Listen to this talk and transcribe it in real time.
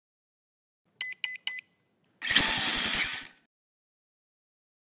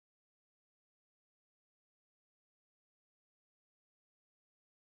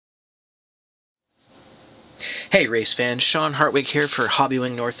Hey race fans, Sean Hartwig here for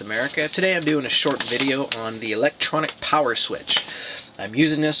HOBBYWING North America. Today I'm doing a short video on the electronic power switch. I'm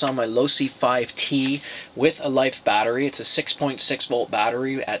using this on my Losi 5T with a Life battery. It's a 6.6 volt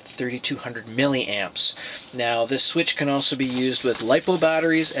battery at 3200 milliamps. Now this switch can also be used with LiPo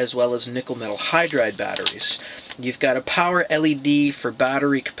batteries as well as nickel metal hydride batteries. You've got a power LED for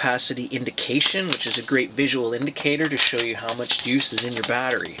battery capacity indication, which is a great visual indicator to show you how much juice is in your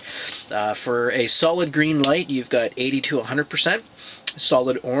battery. For a solid green light, you've got 80 to 100%.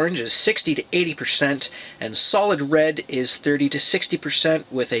 Solid orange is 60 to 80%, and solid red is 30 to 60%,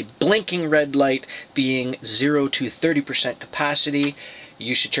 with a blinking red light being 0 to 30% capacity.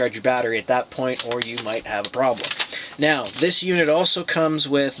 You should charge your battery at that point or you might have a problem. Now, this unit also comes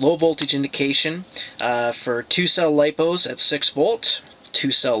with low voltage indication for 2-cell LiPos at 6 volt,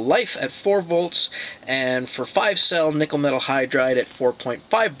 2-cell Life at 4 volts, and for 5-cell nickel metal hydride at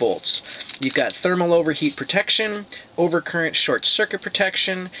 4.5 volts. You've got thermal overheat protection, overcurrent short circuit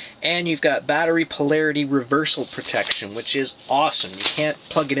protection, and you've got battery polarity reversal protection, which is awesome. You can't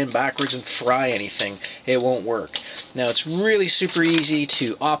plug it in backwards and fry anything. It won't work. Now, it's really super easy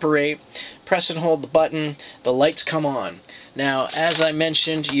to operate. Press and hold the button, the lights come on. Now, as I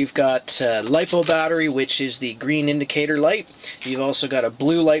mentioned, you've got LiPo battery, which is the green indicator light. You've also got a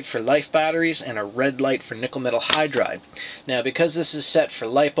blue light for Life batteries and a red light for nickel metal hydride. Now, because this is set for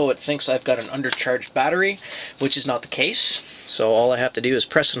LiPo, it thinks I've got an undercharged battery, which is not the case. So all I have to do is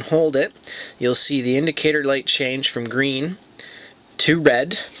press and hold it. You'll see the indicator light change from green to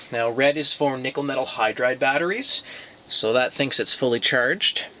red. Now, red is for nickel metal hydride batteries, so that thinks it's fully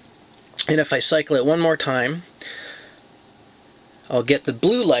charged. And if I cycle it one more time, I'll get the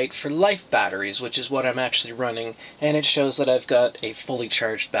blue light for Life batteries, which is what I'm actually running, and it shows that I've got a fully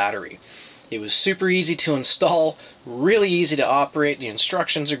charged battery. It was super easy to install, really easy to operate. The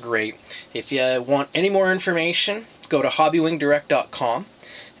instructions are great. If you want any more information, go to hobbywingdirect.com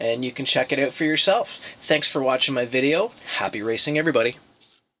and you can check it out for yourself. Thanks for watching my video. Happy racing, everybody.